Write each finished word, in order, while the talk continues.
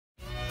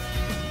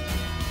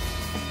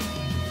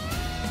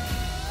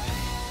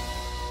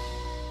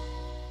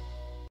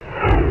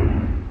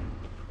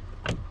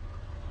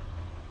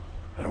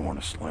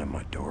gonna slam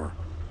my door.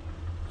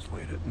 It's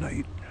late at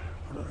night.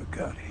 What do I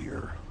got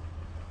here?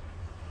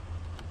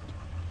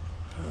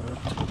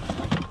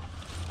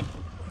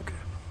 Okay.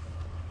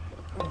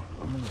 Oh,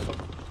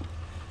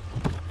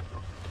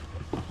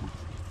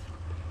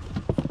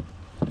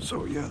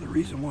 so yeah, the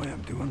reason why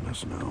I'm doing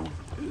this now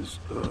is,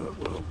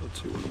 well,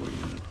 let's see, what do we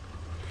got? It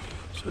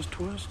says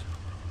twist?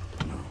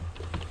 No. All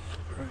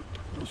right,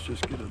 let's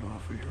just get it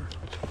off of here.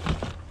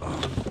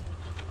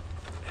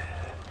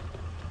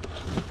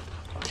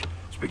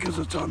 It's because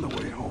it's on the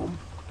way home,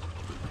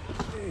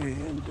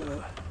 and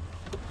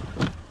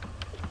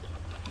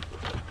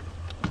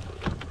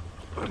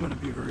I'm going to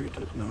be very,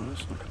 no,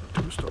 that's not going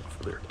to twist off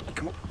there.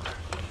 Come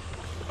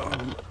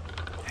on.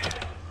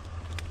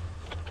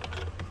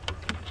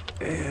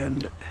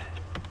 And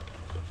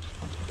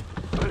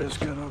I just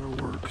got out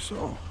of work,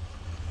 so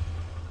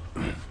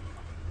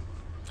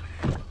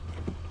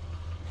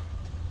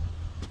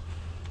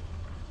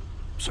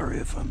sorry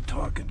if I'm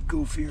talking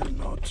goofy or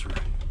nuts, or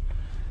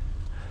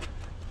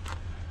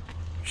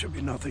should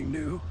be nothing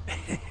new.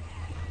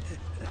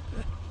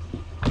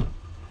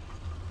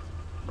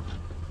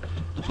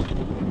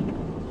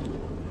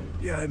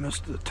 Yeah, I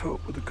missed the tote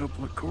with a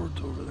couple of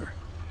cords over there.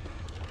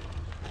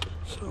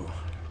 So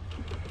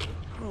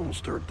I'll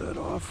start that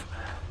off.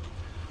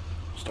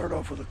 Start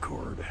off with a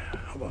cord.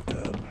 How about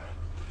that?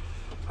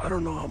 I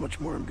don't know how much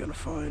more I'm gonna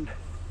find,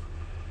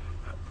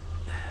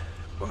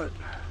 but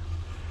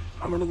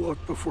I'm gonna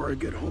look before I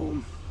get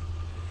home.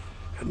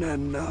 And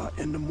then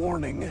in the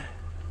morning,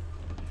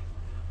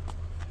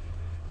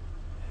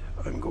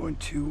 I'm going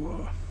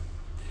to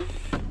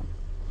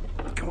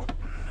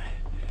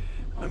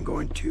I'm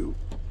going to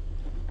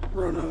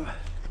run a,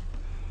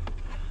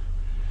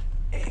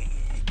 there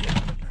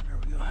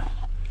we go.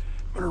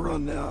 I'm gonna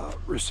run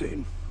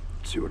Racine,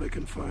 see what I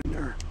can find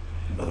there.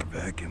 Another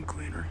vacuum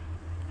cleaner.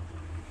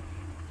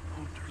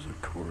 Oh, there's a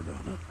cord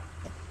on it.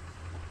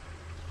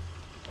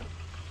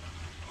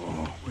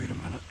 Oh, wait a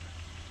minute.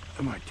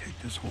 I might take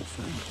this whole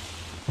thing.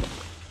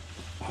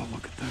 Oh,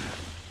 look at that.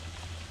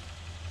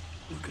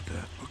 Look at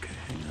that. Okay,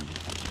 hang on.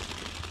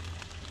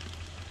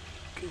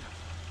 Okay.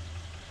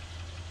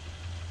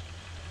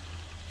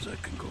 So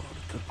that can go out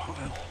at the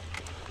pile.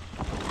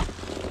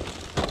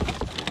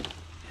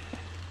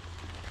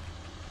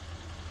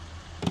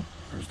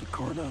 There's the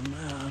cord on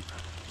that.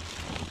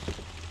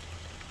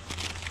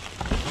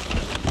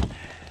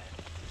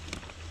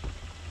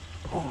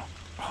 Oh,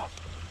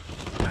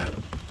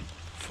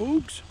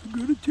 folks, I'm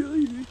gonna tell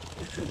you.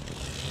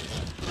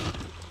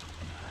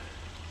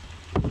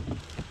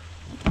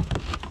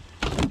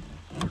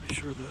 Pretty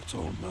sure that's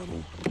all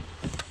metal. You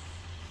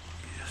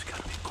just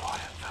gotta be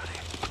quiet, buddy.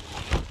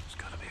 Just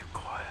gotta be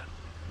quiet.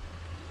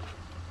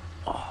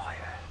 Oh,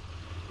 yeah.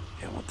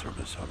 Yeah, we'll throw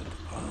this out of the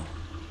pile.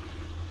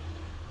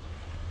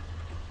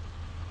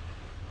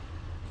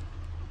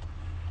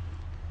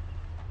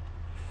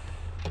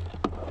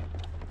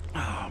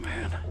 Oh,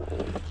 man.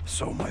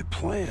 So my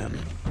plan,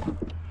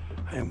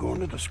 I am going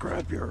to the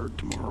scrapyard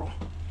tomorrow.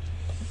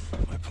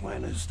 My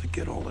plan is to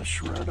get all the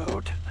shred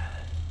out.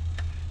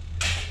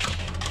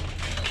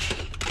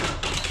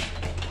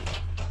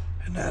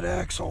 And that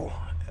axle,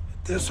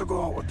 this will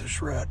go out with the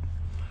shred.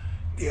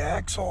 The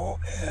axle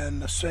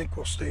and the sink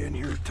will stay in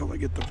here till I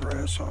get the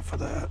brass off of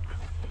that.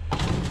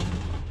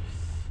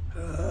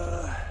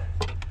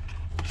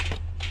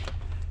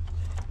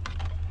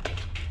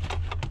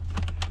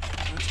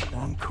 That's a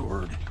long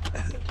cord.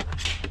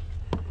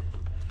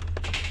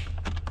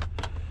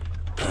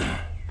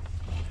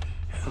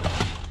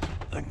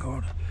 Then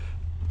go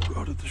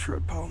to the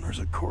shred pile, and there's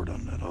a cord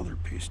on that other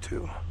piece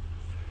too.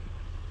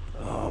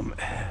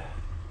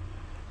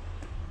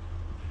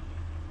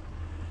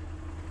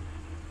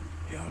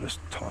 Yeah, I'll just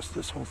toss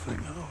this whole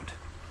thing out.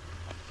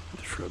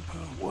 The shred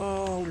pile.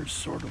 Well, there's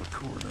sort of a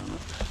cord on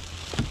it.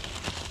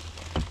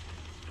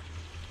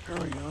 There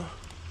we go.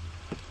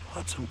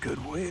 That's some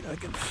good weight. I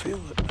can feel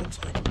it.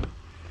 That's like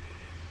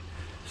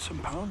some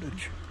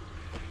poundage.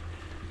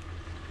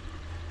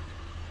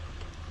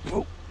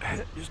 Whoa,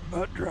 just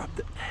about dropped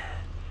it.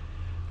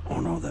 Oh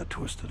no, that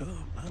twisted up.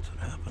 That's what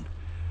happened.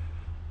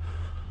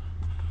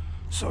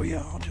 So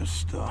yeah, I'll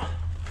just,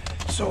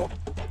 so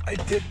I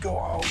did go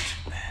out,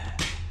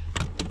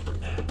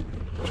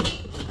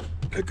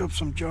 pick up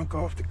some junk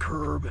off the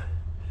curb,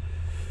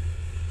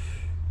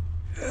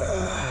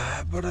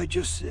 but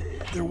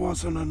there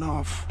wasn't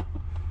enough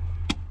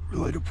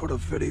really to put a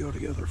video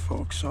together,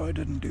 folks, so I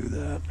didn't do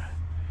that.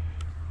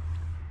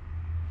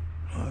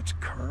 Oh, that's a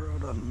car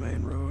out on the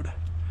main road.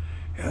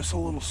 Yeah, it's a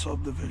little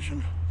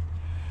subdivision.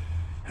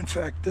 In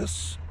fact,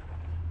 this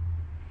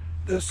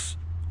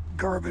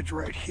garbage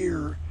right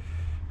here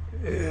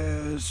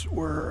is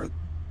where,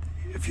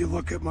 if you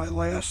look at my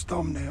last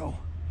thumbnail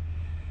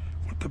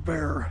with the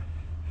bear,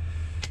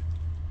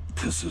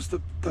 this is the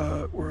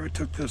where I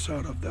took this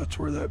out of. That's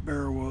where that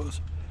bear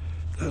was.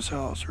 This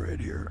house right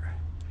here.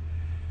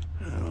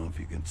 I don't know if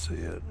you can see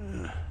it,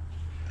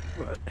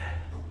 but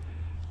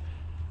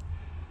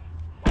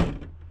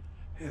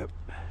yep.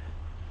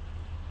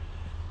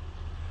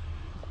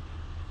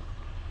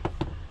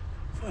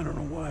 I don't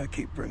know why I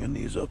keep bringing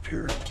these up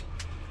here.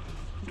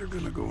 They're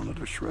gonna go into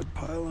the shred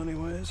pile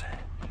anyways.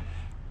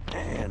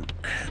 And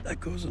that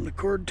goes in the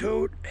cord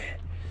tote.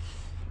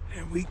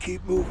 And we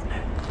keep moving.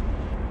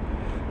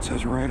 It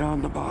says right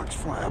on the box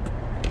flap,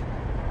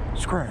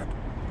 scrap.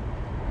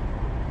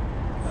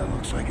 That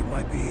looks like it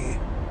might be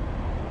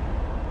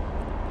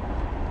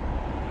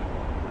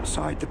a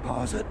side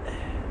deposit.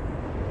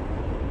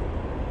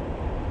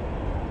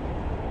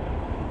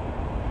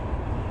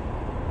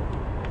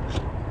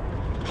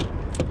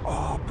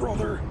 Oh,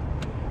 brother,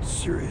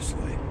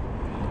 seriously.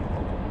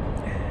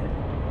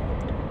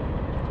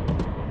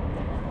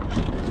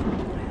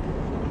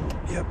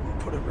 Yep,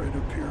 put it right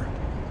up here.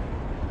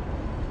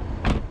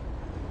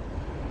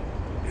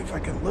 If I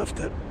can lift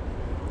it,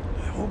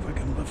 I hope I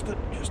can lift it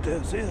just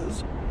as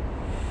is.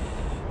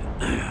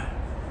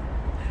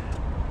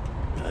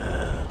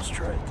 Let's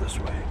try it this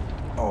way.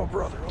 Oh,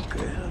 brother,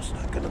 okay, that's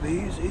not gonna be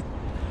easy,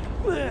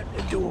 but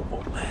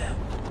doable.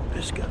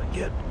 Just gotta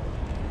get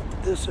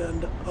this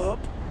end up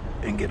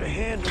and get a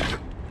hand on it.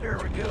 There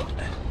we go.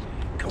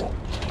 Come on.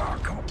 Oh,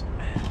 come on.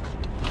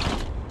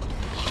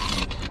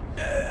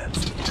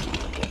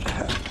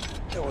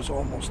 That was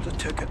almost a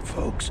ticket,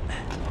 folks.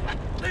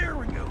 There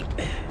we go.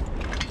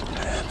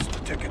 That's the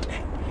ticket.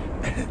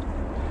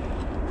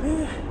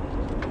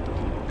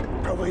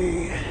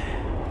 Probably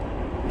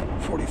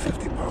 40,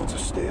 50 pounds of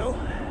steel.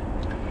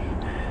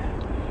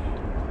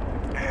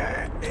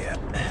 Yeah.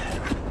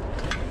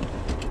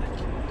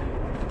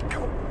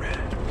 Come on.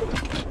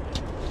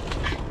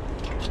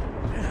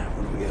 Yeah,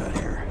 what do we got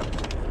here?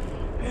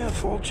 Yeah,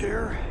 full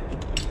chair.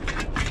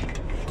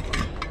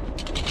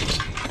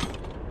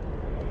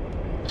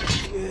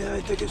 Yeah,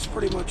 I think it's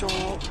pretty much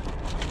all.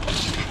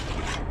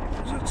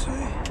 What does it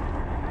say?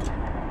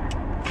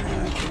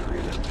 Yeah, I can't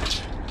read it.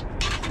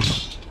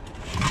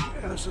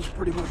 Yeah, this is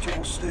pretty much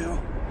all steel.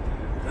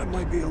 That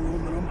might be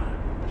aluminum.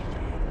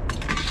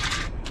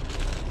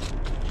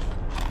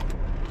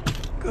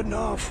 Good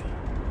enough.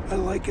 I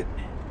like it.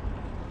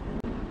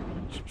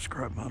 Some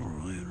scrap metal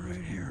laying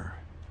right here.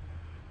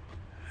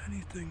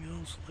 Anything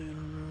else laying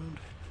around?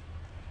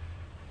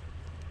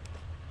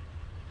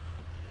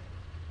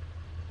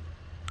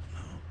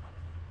 No.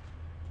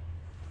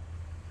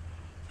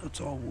 That's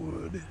all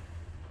wood.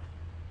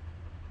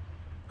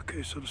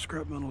 Okay, so the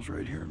scrap metal's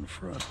right here in the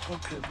front.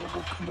 Okay, but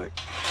we'll come back.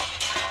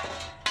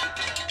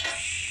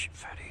 Shh,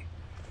 fatty.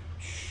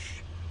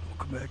 Shh. We'll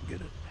come back and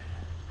get it.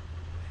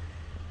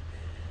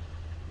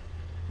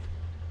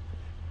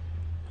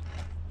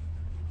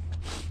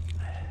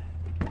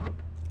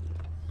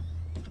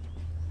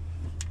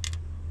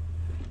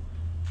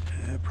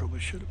 Yeah, I probably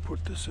should have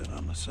put this in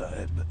on the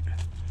side, but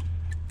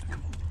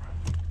come on.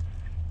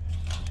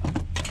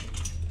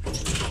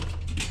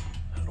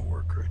 That'll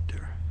work right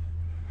there.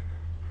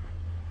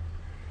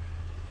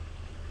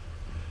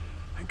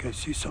 I think I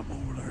see something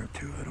over there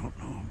too, I don't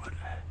know, but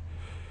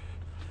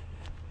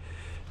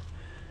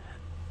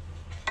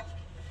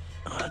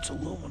oh, that's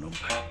aluminum.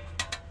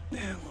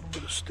 Yeah, a little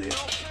bit of steel.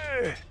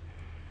 Hey.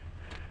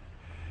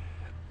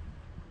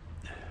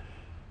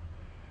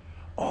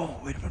 Oh,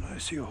 wait a minute, I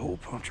see a hole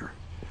puncher.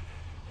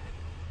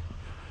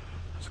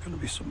 There's gonna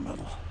be some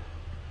metal.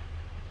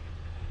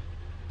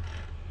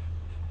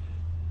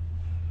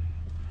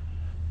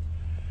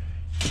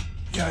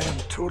 Yeah, I am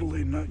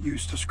totally not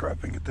used to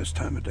scrapping at this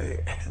time of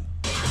day.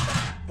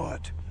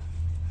 But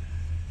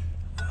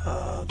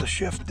the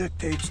shift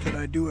dictates that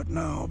I do it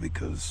now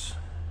because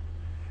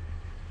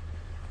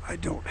I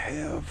don't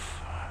have,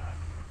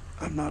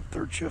 I'm not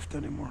third shift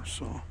anymore,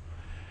 so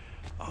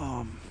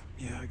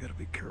yeah, I gotta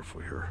be careful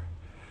here.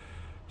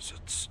 So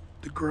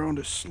the ground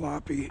is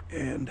sloppy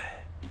and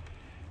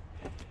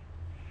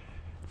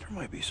there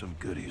might be some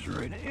goodies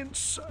right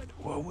inside.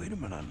 Well, wait a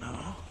minute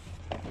now.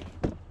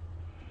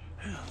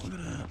 Yeah, look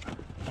at that.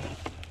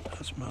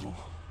 That's metal.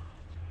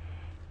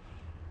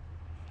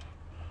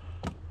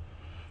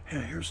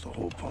 Yeah, here's the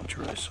hole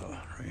puncher I saw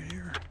right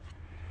here.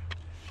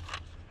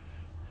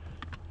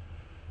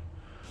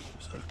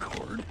 Is that a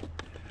cord?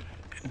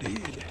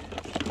 Indeed.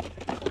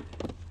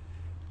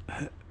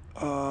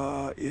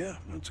 Yeah,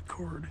 that's a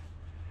cord.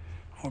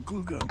 Oh,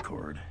 glue gun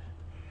cord.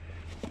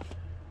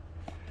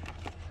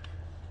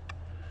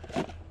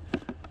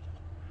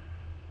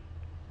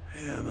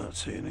 Yeah, I'm not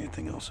seeing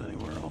anything else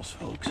anywhere else,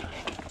 folks.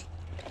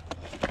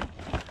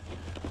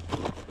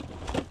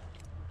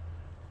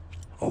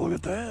 Oh, look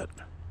at that.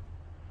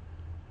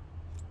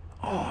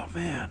 Oh,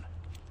 man.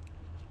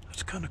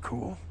 That's kind of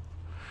cool.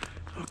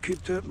 I'll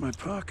keep that in my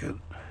pocket.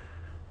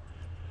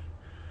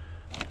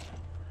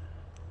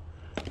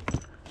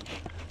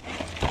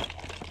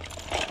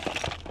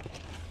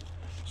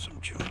 Some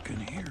junk in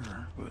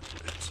here, but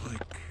it's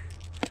like...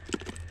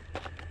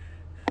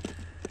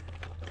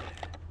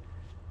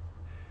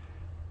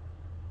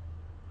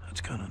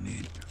 That's kind of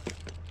neat.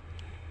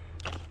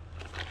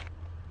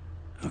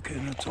 Okay,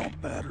 that's all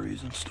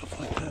batteries and stuff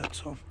like that,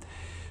 so...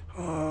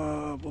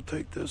 we'll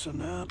take this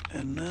and that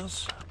and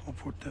this. We'll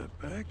put that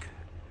back.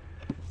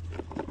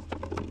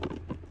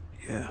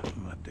 Yeah,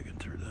 I'm not digging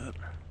through that.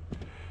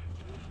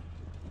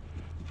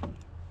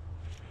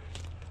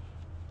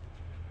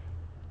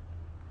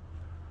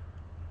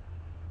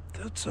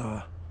 That's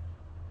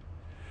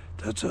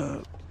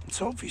a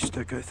selfie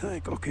stick, I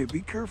think. Okay,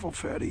 be careful,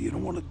 fatty. You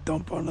don't want to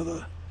dump onto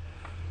the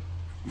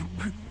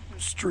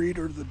street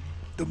or the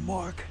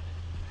muck.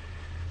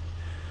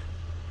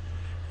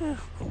 A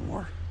little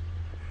more.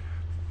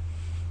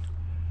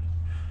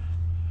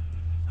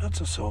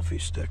 That's a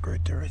selfie stick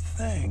right there, I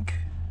think.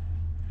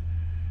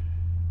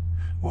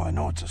 Well, I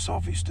know it's a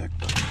selfie stick,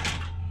 but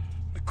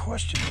the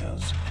question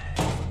is...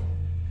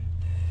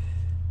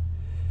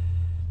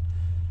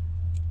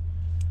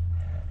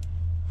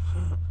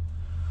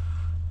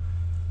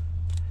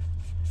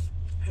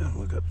 Yeah,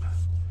 look up.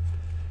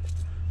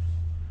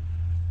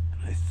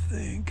 I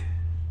think...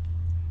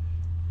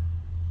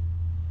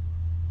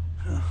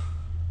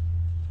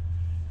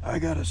 I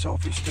got a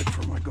selfie stick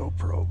for my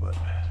GoPro, but...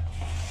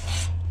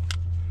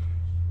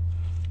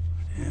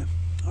 Yeah,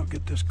 I'll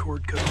get this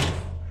cord cut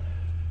off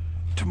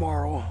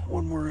tomorrow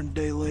when we're in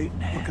daylight.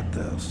 Look at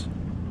this.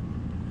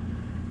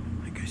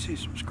 I think I see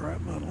some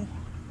scrap metal.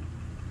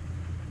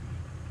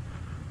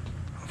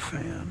 A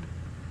fan.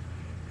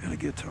 And a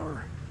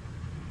guitar.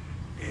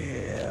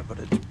 Yeah, but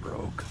it's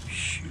broke.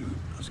 Shoot,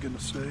 I was gonna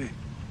say,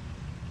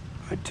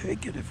 I'd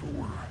take it if it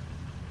were.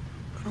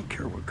 I don't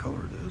care what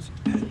color it is.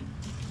 I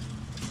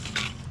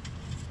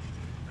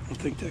don't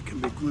think that can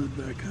be glued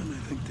back on. I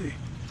think they...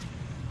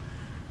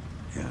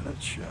 Yeah,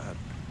 that's shot.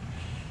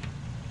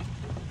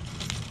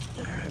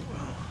 All right,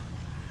 well,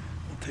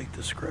 we'll take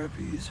the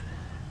scrappies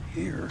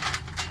here.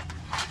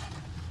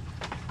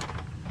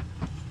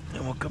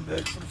 And we'll come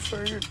back for the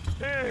fire.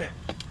 Hey.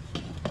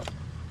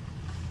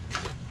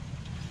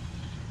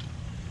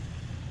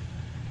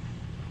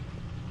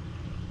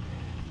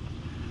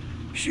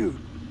 Shoot,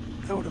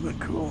 that would have been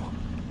cool.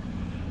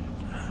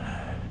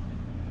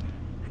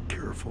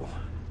 Careful.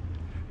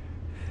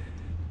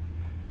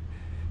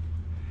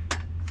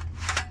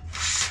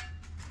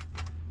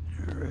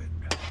 All right,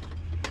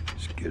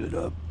 let's get it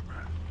up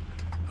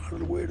out of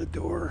the way of the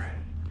door.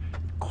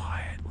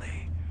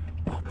 Quietly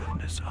open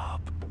this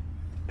up.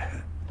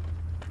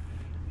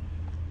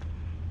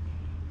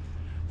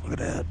 Look at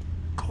that.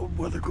 Cold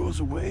weather goes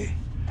away.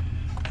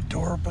 The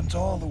door opens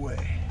all the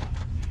way.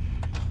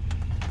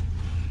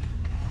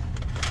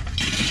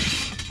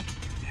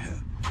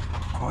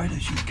 Quiet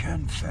as you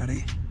can,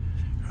 fatty.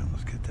 All right,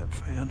 let's get that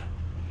fan.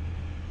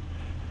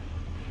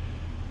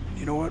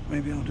 You know what?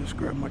 Maybe I'll just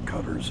grab my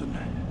cutters and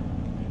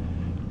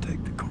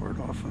take the cord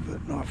off of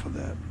it and off of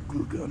that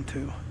glue gun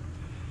too.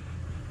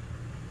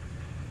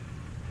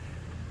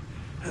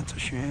 That's a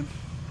shame.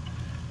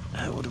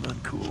 That would have been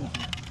cool.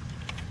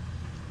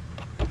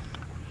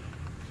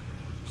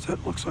 So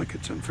that looks like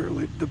it's in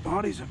the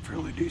body's in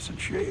fairly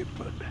decent shape,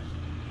 but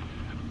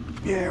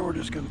yeah, we're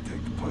just gonna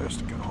take the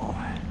plastic off.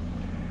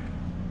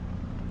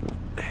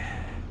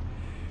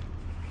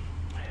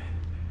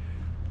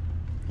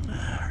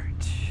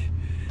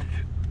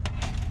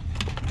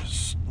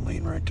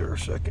 Right there a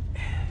second.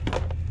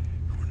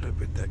 I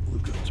bet that glue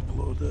gun's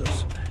below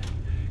this.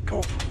 Come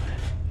on.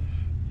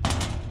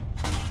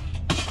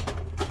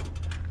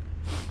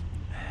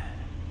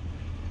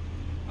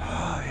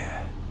 Oh,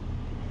 yeah.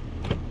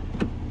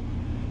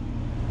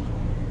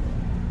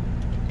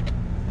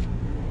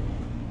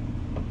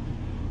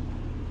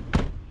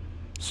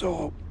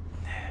 So,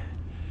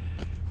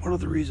 one of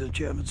the reasons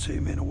you haven't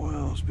seen me in a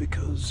while is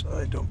because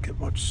I don't get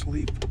much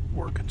sleep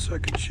working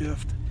second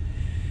shift.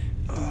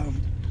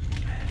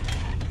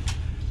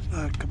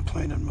 Not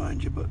complaining,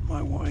 mind you, but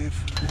my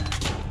wife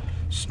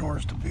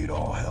snores to beat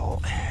all hell.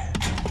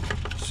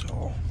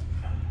 So,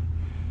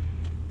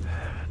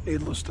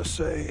 needless to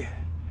say,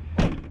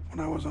 when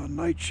I was on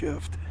night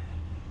shift,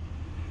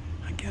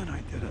 again,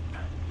 I did it.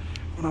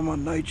 When I'm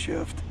on night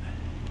shift,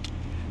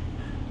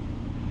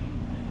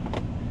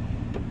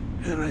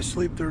 and I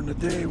sleep during the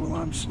day, well,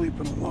 I'm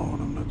sleeping alone.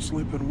 I'm not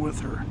sleeping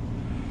with her.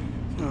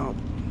 Well,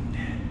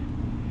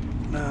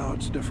 now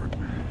it's different.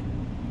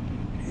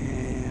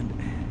 And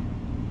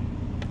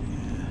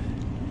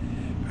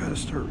I gotta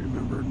start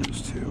remembering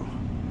this too.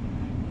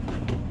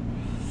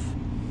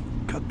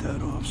 Cut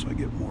that off so I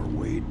get more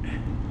weight.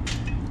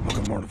 Well,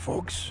 good morning,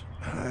 folks.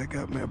 I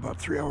got me about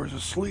 3 hours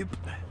of sleep,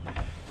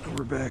 and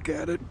we're back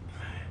at it.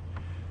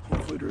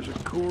 Hopefully there's a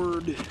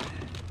cord. Yeah,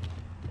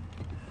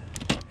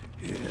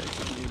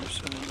 it's on the other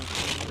side.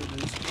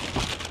 It is.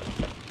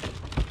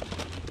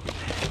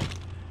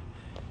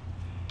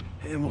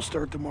 And we'll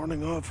start the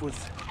morning off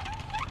with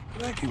a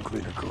vacuum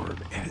cleaner cord.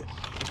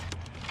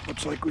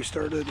 Looks like we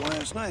started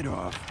last night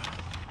off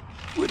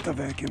with the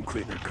vacuum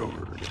cleaner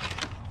cord.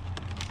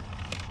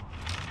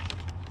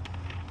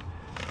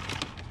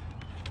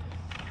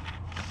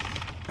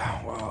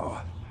 Oh,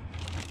 wow.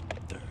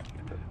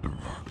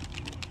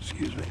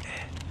 Excuse me.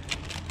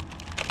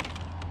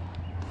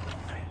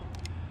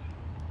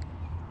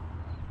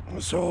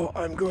 So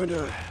I'm going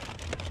to...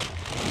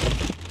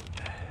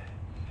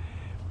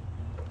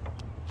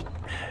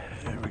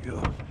 There we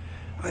go.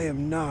 I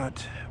am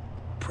not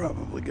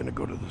probably going to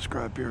go to the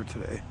scrapyard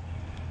today,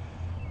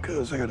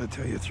 because I got to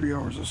tell you, 3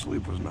 hours of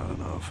sleep was not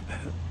enough.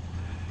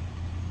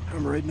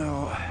 I'm right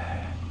now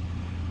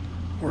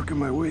working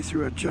my way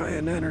through a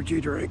giant energy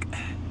drink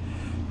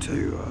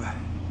to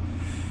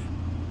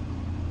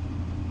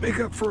make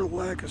up for a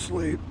lack of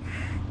sleep.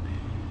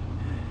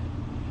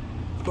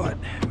 But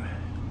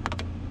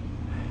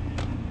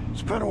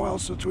it's been a while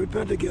since we've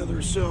been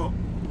together, so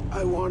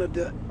I wanted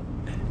to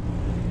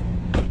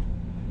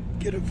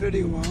get a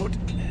video out.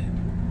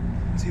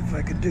 See if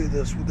I can do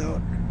this without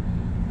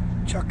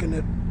chucking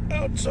it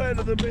outside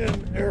of the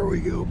bin. There we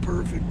go,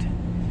 perfect.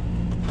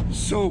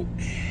 So,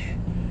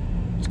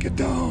 let's get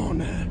down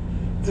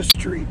the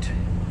street.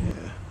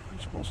 Yeah,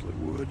 it's mostly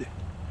wood.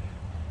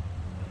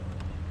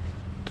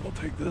 I'll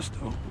take this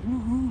though.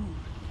 Woohoo!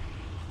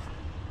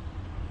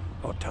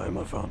 About time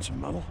I found some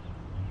metal.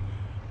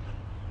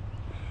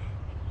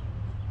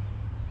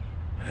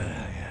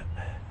 Yeah.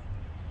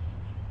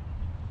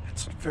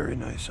 It's very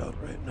nice out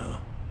right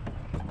now.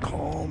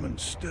 Calm and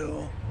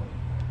still.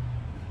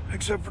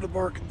 Except for the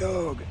barking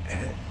dog.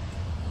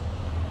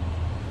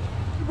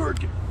 The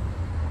barking.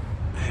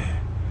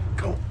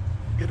 Come on,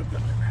 get up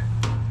in there.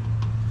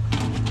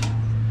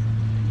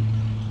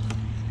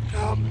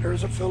 Oh,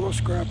 there's a fellow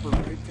scrapper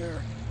right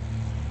there.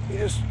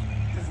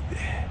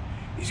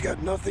 He's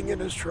got nothing in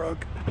his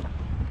truck,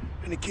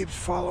 and he keeps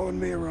following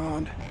me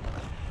around.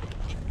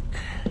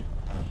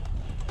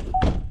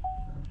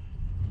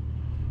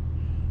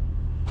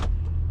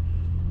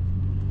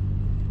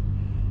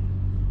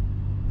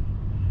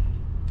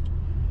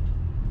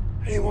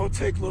 He won't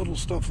take little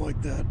stuff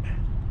like that.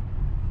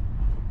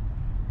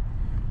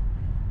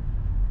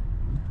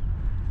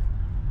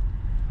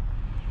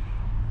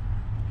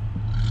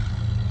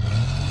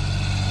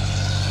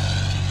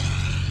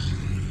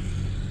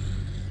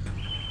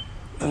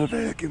 A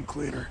vacuum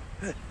cleaner.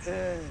 Let's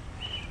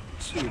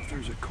see if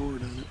there's a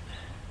cord on it.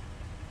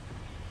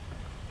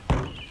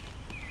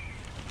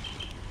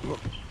 Oh,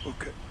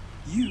 okay.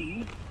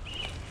 You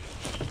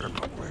are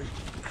my way.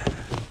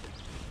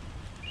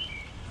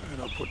 Alright,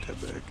 I'll put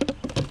that back.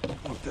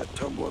 Want that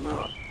tumbling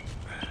out.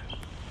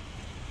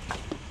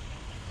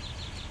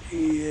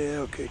 Yeah,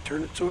 okay.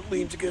 Turn it so it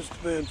leans against the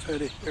van,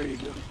 Fetty. There you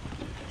go.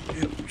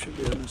 Yep, should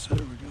be on this. There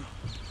we go.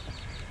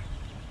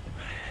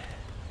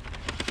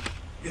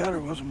 Yeah, there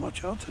wasn't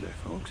much out today,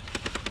 folks.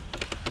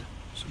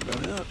 That's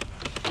about it.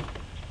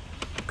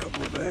 A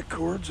couple of back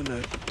cords and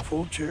that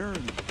full chair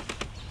and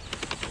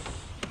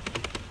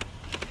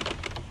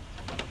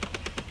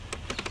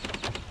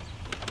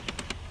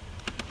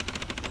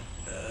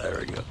there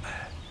we go.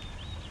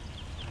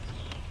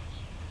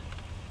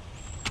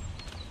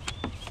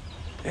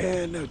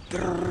 And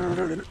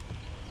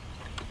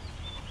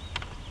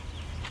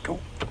go.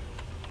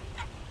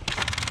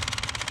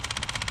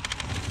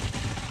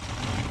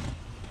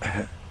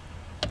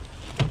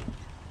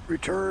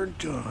 Return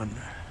done.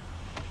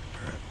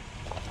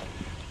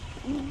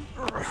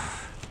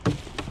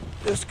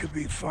 This could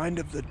be find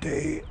of the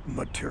day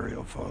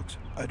material, folks.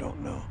 I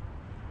don't know.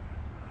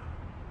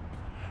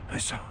 I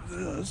saw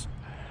this,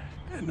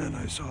 and then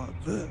I saw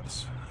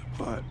this,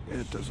 but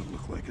it doesn't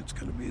look like it's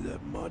going to be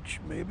that much,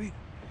 maybe.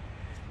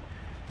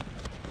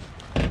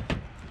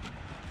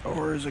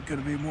 Or is it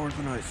going to be more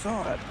than I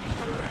thought?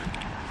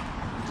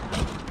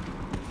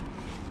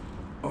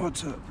 Oh,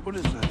 it's a, what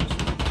is that?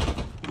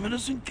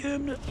 Medicine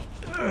cabinet?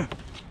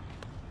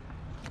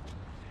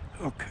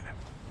 Okay.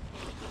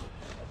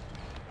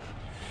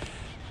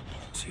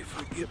 Let's see if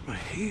I can get my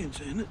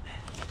hands in it.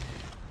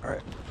 All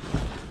right.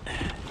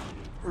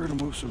 We're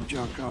gonna move some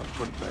junk out and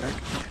put it back.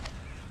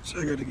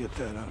 So I gotta get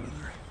that out of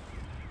there.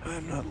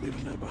 I'm not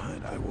leaving that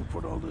behind. I will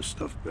put all this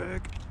stuff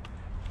back.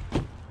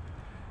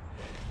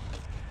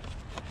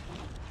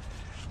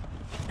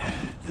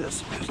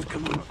 This has to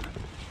come out.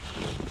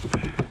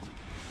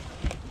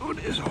 What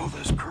is all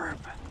this crap?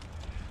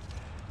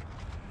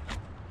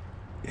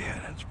 Yeah,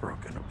 that's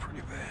broken up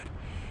pretty bad.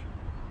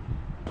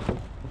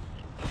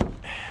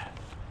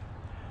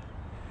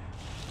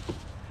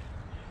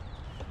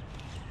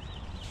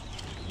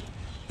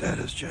 That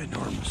is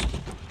ginormous.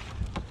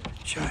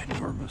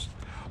 Ginormous.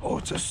 Oh,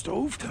 it's a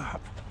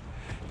stovetop.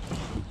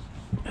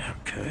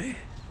 Okay.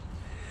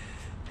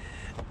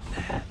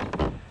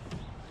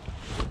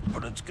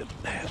 But it's gonna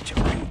have to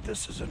read.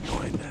 This is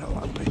annoying the hell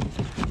out of me.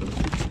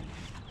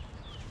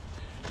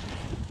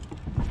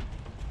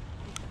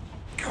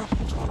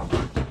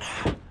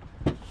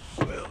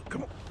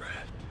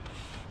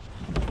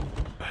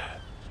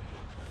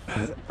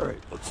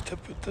 Alright, let's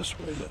tip it this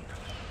way then.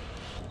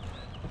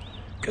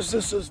 Because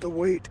this is the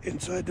weight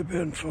inside the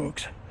bin,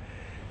 folks.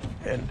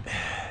 And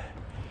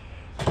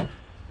what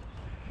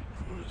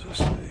does this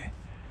say?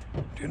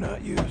 Do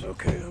not use.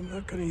 Okay, I'm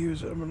not going to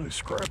use it. I'm going to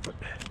scrap it.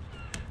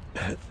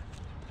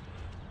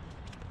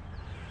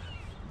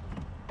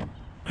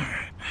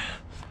 Alright,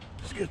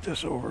 let's get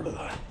this over to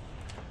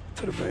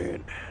the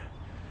van.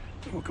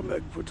 Then we'll come back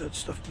and put that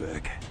stuff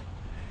back.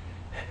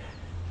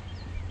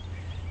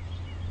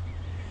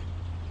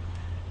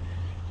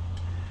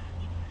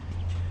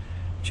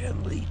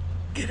 Gently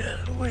get out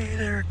of the way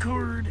there,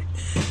 cord.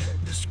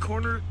 This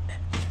corner,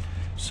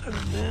 set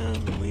it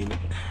down, lean it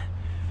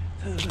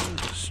to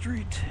the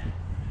street.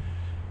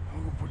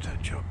 We'll put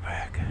that junk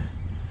back.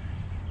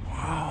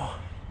 Wow.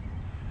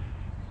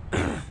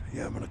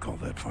 Yeah, I'm gonna call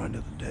that find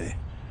of the day.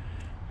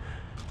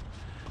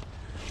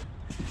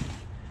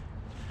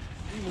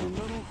 Any more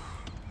metal?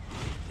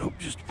 Nope,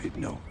 just a bit.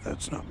 No,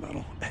 that's not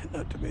metal.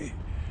 Not to me.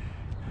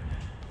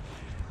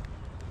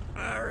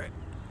 All right.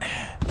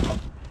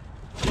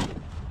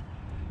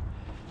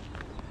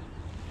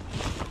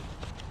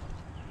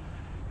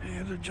 Any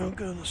other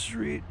junk on the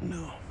street?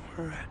 No.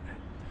 All right.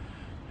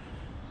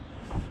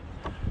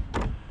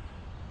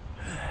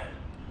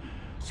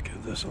 Let's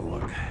give this a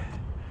look.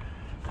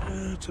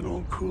 It's an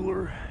old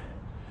cooler.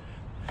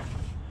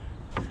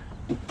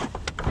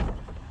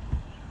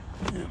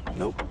 Yeah,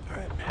 nope. All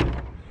right.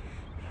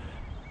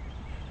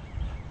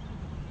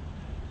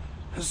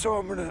 So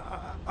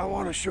I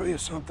want to show you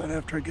something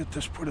after I get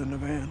this put in the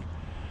van.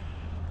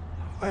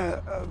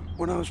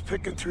 When I was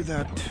picking through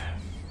that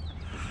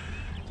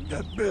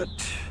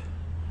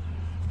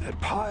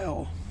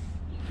pile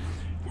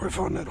where I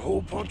found that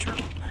hole puncher,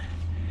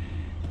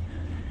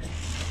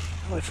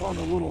 I found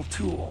a little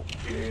tool.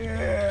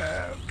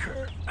 Yeah,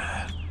 okay.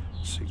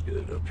 Let's see, get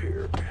it up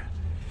here.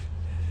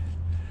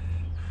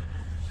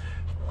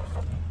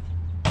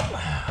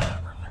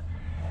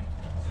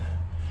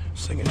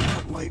 This thing is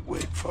not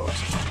lightweight,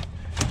 folks.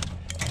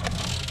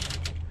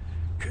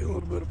 Okay, a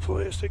little bit of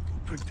plastic.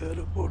 Pick that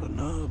up out of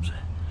knobs.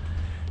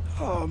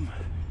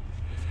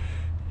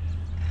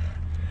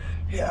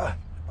 Yeah,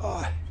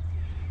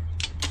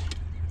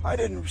 I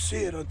didn't see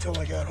it until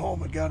I got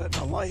home and got it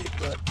in the light,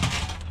 but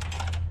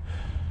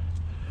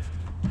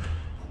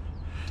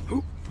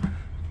oop.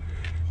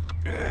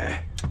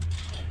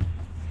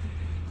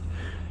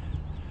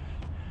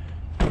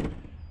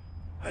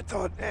 I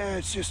thought,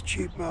 it's just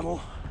cheap metal.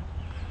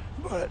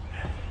 But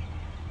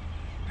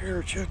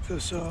here, check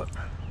this out.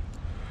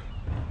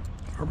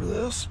 Remember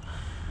this?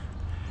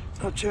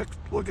 Now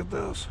look at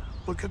this.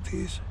 Look at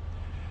these.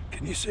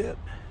 Can you see it?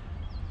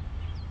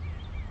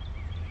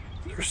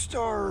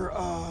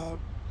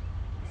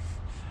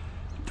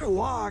 They're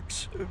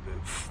locks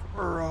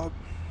for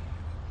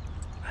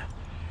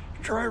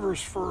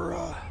drivers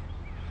for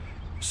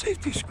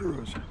safety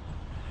screws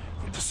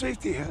with the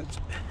safety heads.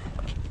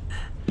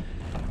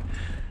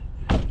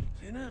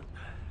 See that?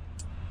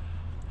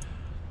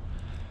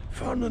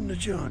 Found in the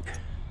junk.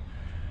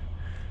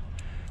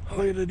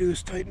 All you gotta do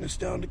is tighten this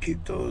down to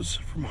keep those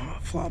from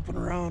flopping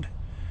around.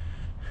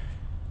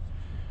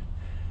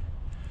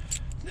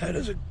 That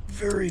is a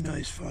very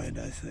nice find,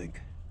 I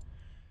think.